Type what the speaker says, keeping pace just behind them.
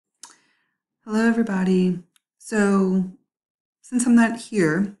Hello, everybody. So, since I'm not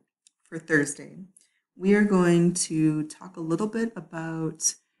here for Thursday, we are going to talk a little bit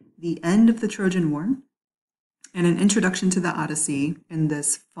about the end of the Trojan War and an introduction to the Odyssey in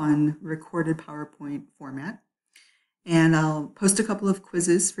this fun recorded PowerPoint format. And I'll post a couple of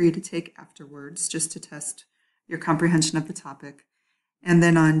quizzes for you to take afterwards just to test your comprehension of the topic. And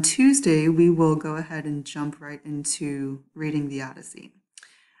then on Tuesday, we will go ahead and jump right into reading the Odyssey.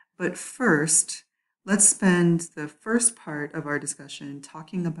 But first, let's spend the first part of our discussion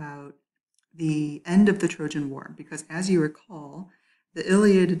talking about the end of the Trojan War, because as you recall, the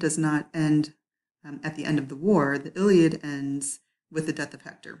Iliad does not end at the end of the war. The Iliad ends with the death of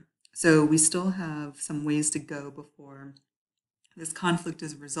Hector. So we still have some ways to go before this conflict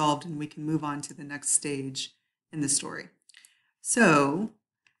is resolved and we can move on to the next stage in the story. So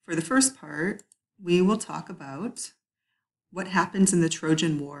for the first part, we will talk about what happens in the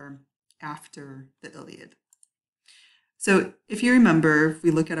Trojan War after the Iliad. So if you remember, if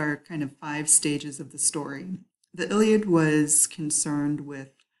we look at our kind of 5 stages of the story, the Iliad was concerned with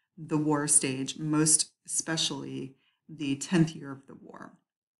the war stage, most especially the 10th year of the war.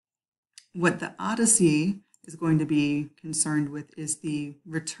 What the Odyssey is going to be concerned with is the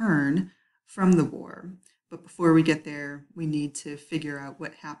return from the war. But before we get there, we need to figure out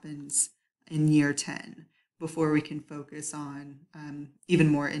what happens in year 10 before we can focus on even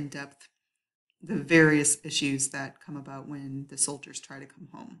more in depth the various issues that come about when the soldiers try to come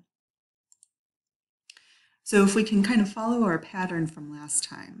home. So if we can kind of follow our pattern from last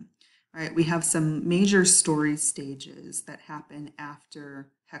time, right, we have some major story stages that happen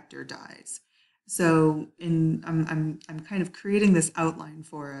after Hector dies. So I'm kind of creating this outline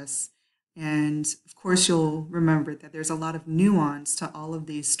for us. And of course, you'll remember that there's a lot of nuance to all of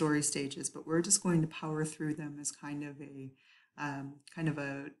these story stages, but we're just going to power through them as kind of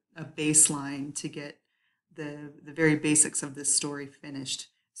a baseline to get the very basics of this story finished,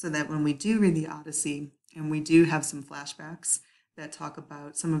 so that when we do read the Odyssey and we do have some flashbacks that talk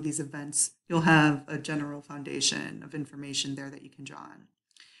about some of these events, you'll have a general foundation of information there that you can draw on.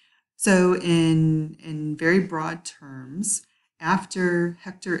 So in very broad terms, after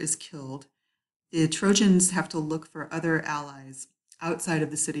Hector is killed, the Trojans have to look for other allies outside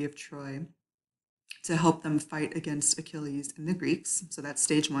of the city of Troy to help them fight against Achilles and the Greeks. So that's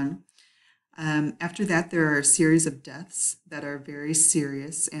stage 1. After that, there are a series of deaths that are very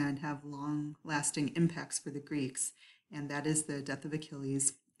serious and have long-lasting impacts for the Greeks. And that is the death of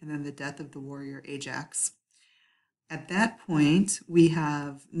Achilles and then the death of the warrior Ajax. At that point, we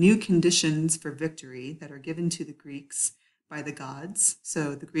have new conditions for victory that are given to the Greeks by the gods.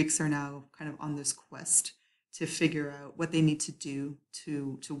 So the Greeks are now kind of on this quest to figure out what they need to do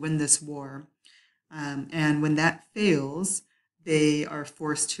to win this war. And when that fails, they are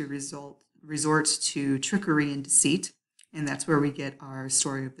forced to resort to trickery and deceit. And that's where we get our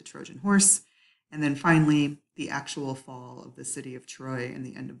story of the Trojan horse. And then finally, the actual fall of the city of Troy and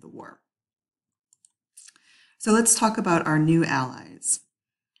the end of the war. So let's talk about our new allies.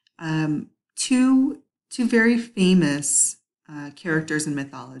 Two very famous characters in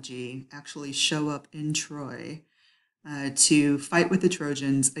mythology actually show up in Troy to fight with the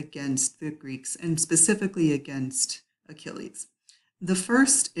Trojans against the Greeks, and specifically against Achilles. The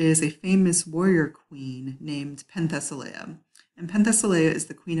first is a famous warrior queen named Penthesilea. And Penthesilea is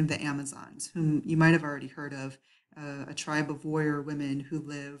the queen of the Amazons, whom you might have already heard of, a tribe of warrior women who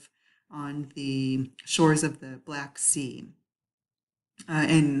live on the shores of the Black Sea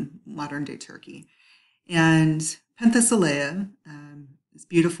in modern-day Turkey. And Penthesilea is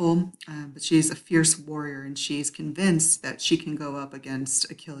beautiful, but she's a fierce warrior, and she's convinced that she can go up against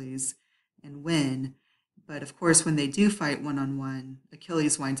Achilles and win. But of course, when they do fight one-on-one,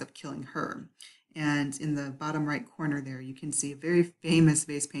 Achilles winds up killing her. And in the bottom right corner there, you can see a very famous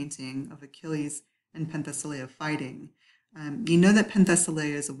vase painting of Achilles and Penthesilea fighting. You know that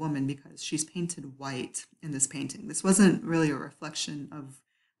Penthesilea is a woman because she's painted white in this painting. This wasn't really a reflection of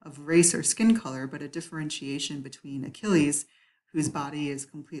race or skin color, but a differentiation between Achilles, whose body is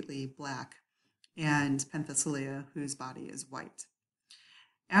completely black, and Penthesilea, whose body is white.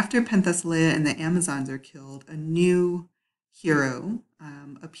 After Penthesilea and the Amazons are killed, a new hero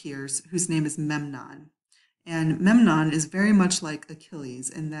appears whose name is Memnon. And Memnon is very much like Achilles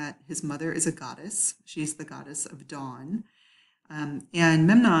in that his mother is a goddess. She's the goddess of dawn. And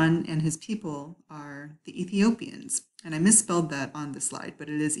Memnon and his people are the Ethiopians. And I misspelled that on the slide, but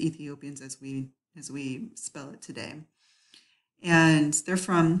it is Ethiopians as we spell it today. And they're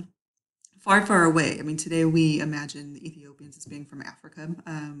from far, far away. I mean, today we imagine the Ethiopians as being from Africa.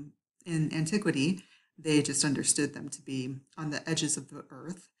 In antiquity, they just understood them to be on the edges of the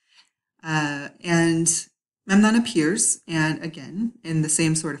earth. And Memnon appears, and again, in the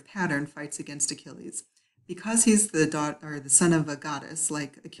same sort of pattern, fights against Achilles. Because he's the daughter or the son of a goddess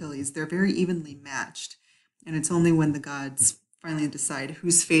like Achilles, they're very evenly matched. And it's only when the gods finally decide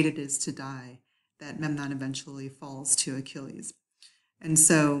whose fate it is to die that Memnon eventually falls to Achilles. And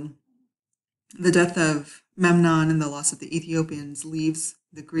so the death of Memnon and the loss of the Ethiopians leaves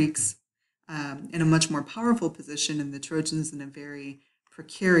the Greeks in a much more powerful position, and the Trojans in a very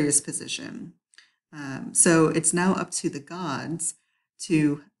precarious position. So it's now up to the gods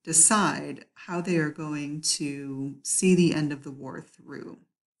to decide how they are going to see the end of the war through.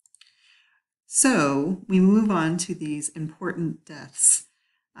 So we move on to these important deaths,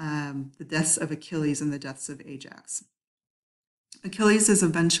 the deaths of Achilles and the deaths of Ajax. Achilles is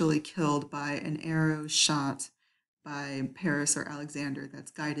eventually killed by an arrow shot by Paris or Alexander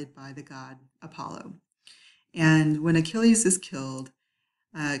that's guided by the god Apollo. And when Achilles is killed,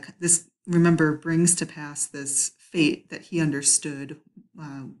 this, remember, brings to pass this fate that he understood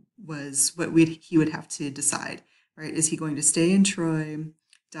was what he would have to decide, right? Is he going to stay in Troy,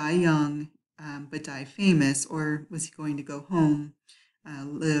 die young, but die famous, or was he going to go home,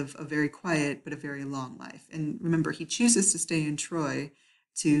 live a very quiet but a very long life? And remember, he chooses to stay in Troy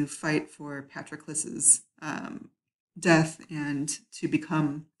to fight for Patroclus's death and to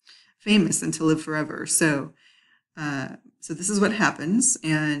become famous and to live forever. So this is what happens,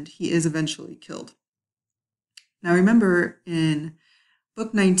 and he is eventually killed. Now remember, in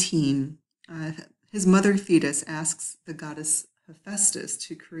Book 19, his mother Thetis asks the goddess Hephaestus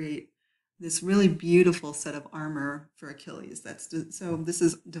to create this really beautiful set of armor for Achilles. So this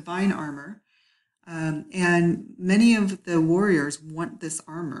is divine armor, and many of the warriors want this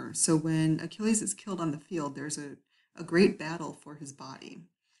armor. So when Achilles is killed on the field, there's a great battle for his body.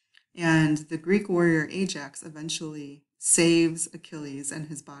 And the Greek warrior Ajax eventually saves Achilles and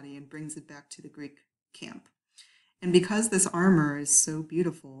his body and brings it back to the Greek camp. And because this armor is so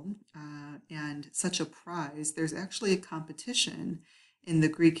beautiful and such a prize, there's actually a competition in the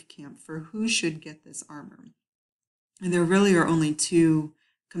Greek camp for who should get this armor. And there really are only two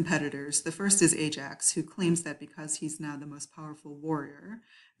competitors. The first is Ajax, who claims that because he's now the most powerful warrior,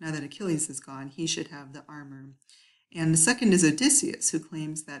 now that Achilles is gone, he should have the armor. And the second is Odysseus, who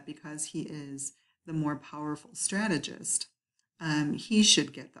claims that because he is the more powerful strategist, he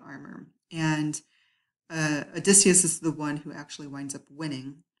should get the armor. And Odysseus is the one who actually winds up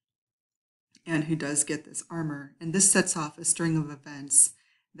winning and who does get this armor. And this sets off a string of events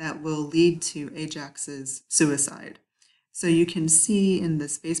that will lead to Ajax's suicide. So you can see in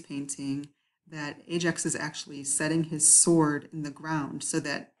this face painting that Ajax is actually setting his sword in the ground so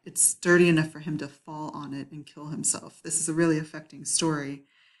that it's sturdy enough for him to fall on it and kill himself. This is a really affecting story,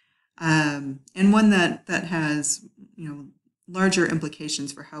 and one that has, larger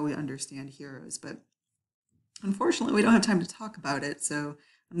implications for how we understand heroes. But unfortunately, we don't have time to talk about it, so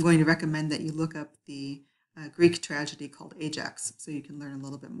I'm going to recommend that you look up the Greek tragedy called Ajax so you can learn a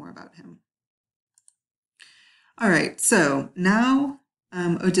little bit more about him. All right, so now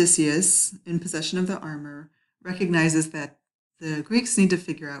Odysseus, in possession of the armor, recognizes that the Greeks need to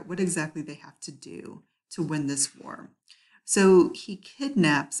figure out what exactly they have to do to win this war. So he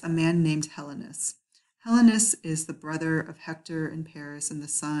kidnaps a man named Helenus. Helenus is the brother of Hector and Paris and the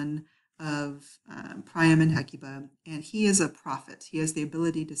son of Priam and Hecuba, and he is a prophet. He has the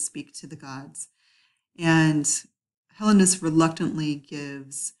ability to speak to the gods. And Helenus reluctantly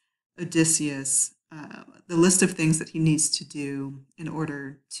gives Odysseus the list of things that he needs to do in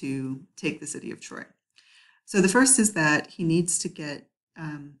order to take the city of Troy. So the first is that he needs to get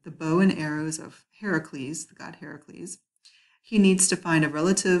the bow and arrows of Heracles, the god Heracles. He needs to find a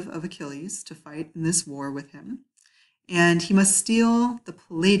relative of Achilles to fight in this war with him. And he must steal the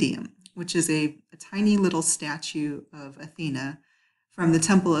Palladium, which is a tiny little statue of Athena from the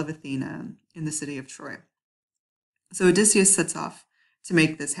temple of Athena in the city of Troy. So Odysseus sets off to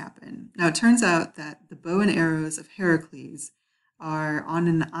make this happen. Now it turns out that the bow and arrows of Heracles are on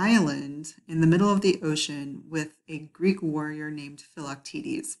an island in the middle of the ocean with a Greek warrior named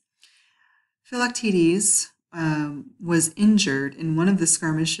Philoctetes. Philoctetes was injured in one of the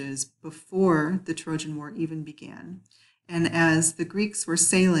skirmishes before the Trojan War even began. And as the Greeks were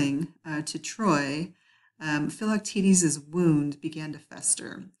sailing to Troy, Philoctetes' wound began to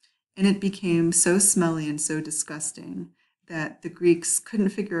fester. And it became so smelly and so disgusting that the Greeks couldn't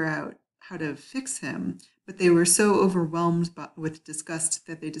figure out how to fix him, but they were so overwhelmed with disgust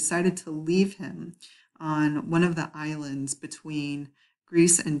that they decided to leave him on one of the islands between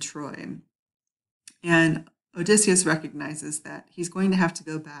Greece and Troy. And Odysseus recognizes that he's going to have to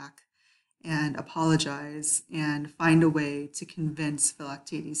go back and apologize and find a way to convince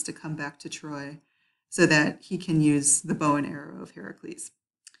Philoctetes to come back to Troy so that he can use the bow and arrow of Heracles.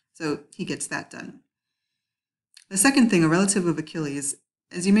 So he gets that done. The second thing, a relative of Achilles,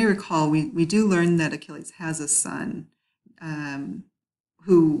 as you may recall, we do learn that Achilles has a son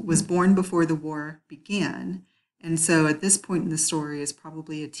who was born before the war began. And so at this point in the story is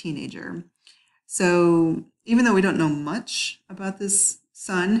probably a teenager. So even though we don't know much about this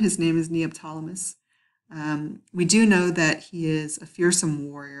son, his name is Neoptolemus, we do know that he is a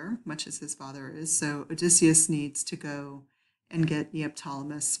fearsome warrior, much as his father is. So Odysseus needs to go and get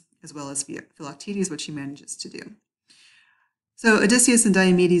Neoptolemus as well as Philoctetes, which he manages to do. So Odysseus and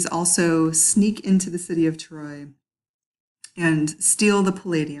Diomedes also sneak into the city of Troy and steal the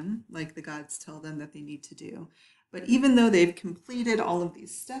Palladium, like the gods tell them that they need to do. But even though they've completed all of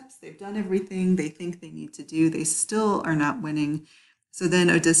these steps, they've done everything they think they need to do, they still are not winning. So then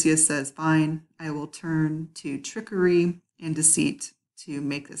Odysseus says, fine, I will turn to trickery and deceit to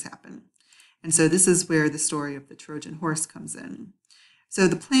make this happen. And so this is where the story of the Trojan horse comes in. So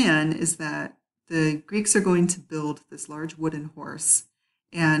the plan is that the Greeks are going to build this large wooden horse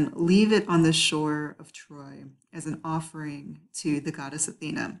and leave it on the shore of Troy as an offering to the goddess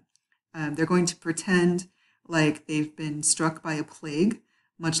Athena. They're going to pretend like they've been struck by a plague,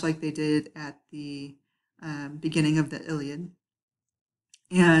 much like they did at the beginning of the Iliad.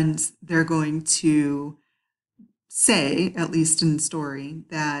 And they're going to say, at least in the story,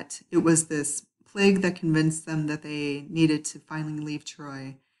 that it was this plague that convinced them that they needed to finally leave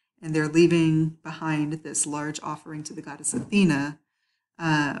Troy. And they're leaving behind this large offering to the goddess Athena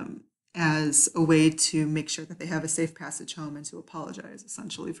as a way to make sure that they have a safe passage home and to apologize,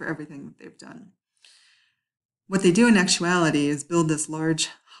 essentially, for everything that they've done. What they do in actuality is build this large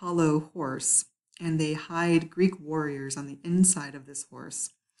hollow horse, and they hide Greek warriors on the inside of this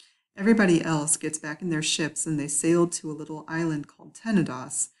horse. Everybody else gets back in their ships, and they sail to a little island called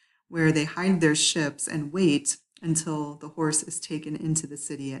Tenedos, where they hide their ships and wait until the horse is taken into the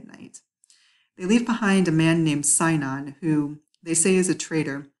city at night. They leave behind a man named Sinon, who they say is a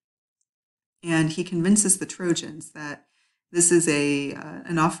traitor, and he convinces the Trojans that this is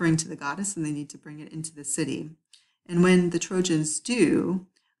an offering to the goddess and they need to bring it into the city. And when the Trojans do,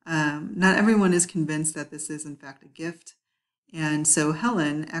 not everyone is convinced that this is in fact a gift. And so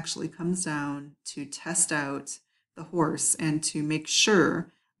Helen actually comes down to test out the horse and to make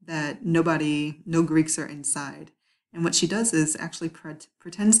sure that no Greeks are inside. And what she does is actually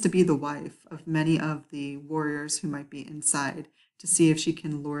pretends to be the wife of many of the warriors who might be inside to see if she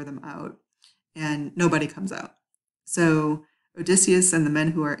can lure them out. And nobody comes out. So Odysseus and the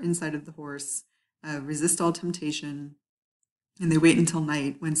men who are inside of the horse resist all temptation, and they wait until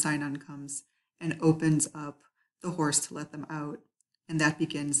night when Sinon comes and opens up the horse to let them out. And that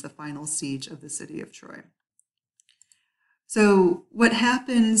begins the final siege of the city of Troy. So what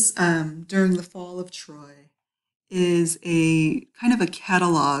happens during the fall of Troy is a kind of a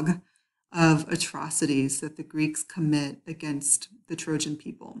catalog of atrocities that the Greeks commit against the Trojan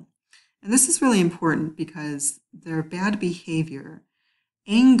people. And this is really important because their bad behavior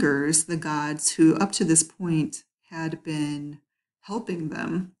angers the gods who up to this point had been helping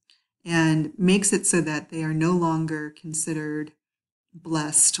them and makes it so that they are no longer considered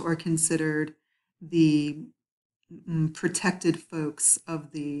blessed or considered the protected folks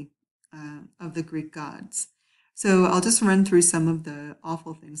of the Greek gods. So I'll just run through some of the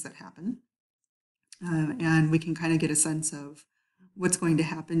awful things that happen, and we can kind of get a sense of what's going to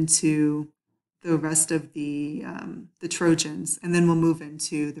happen to the rest of the Trojans, and then we'll move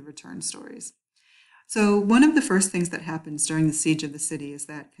into the return stories. So one of the first things that happens during the siege of the city is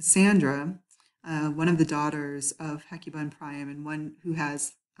that Cassandra, one of the daughters of Hecuba and Priam, and one who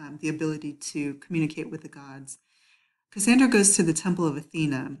has the ability to communicate with the gods, Cassandra goes to the temple of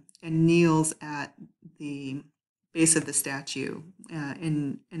Athena and kneels at the base of the statue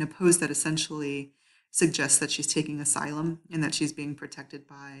in a pose that essentially suggests that she's taking asylum and that she's being protected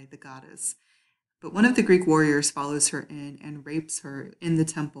by the goddess. But one of the Greek warriors follows her in and rapes her in the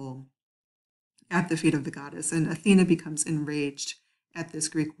temple at the feet of the goddess, and Athena becomes enraged at this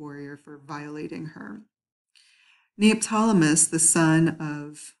Greek warrior for violating her. Neoptolemus, the son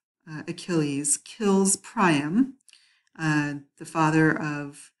of Achilles, kills Priam, the father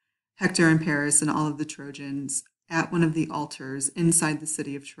of Hector and Paris and all of the Trojans, at one of the altars inside the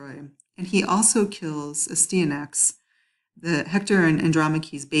city of Troy. And he also kills Astyanax, the Hector and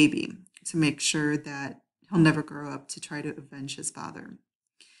Andromache's baby, to make sure that he'll never grow up to try to avenge his father.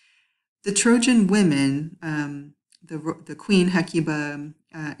 The Trojan women, the queen Hecuba,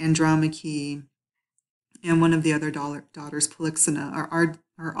 Andromache, and one of the other daughters, Polyxena, are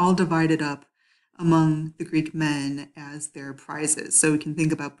are all divided up among the Greek men as their prizes. So we can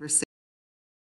think about Briseis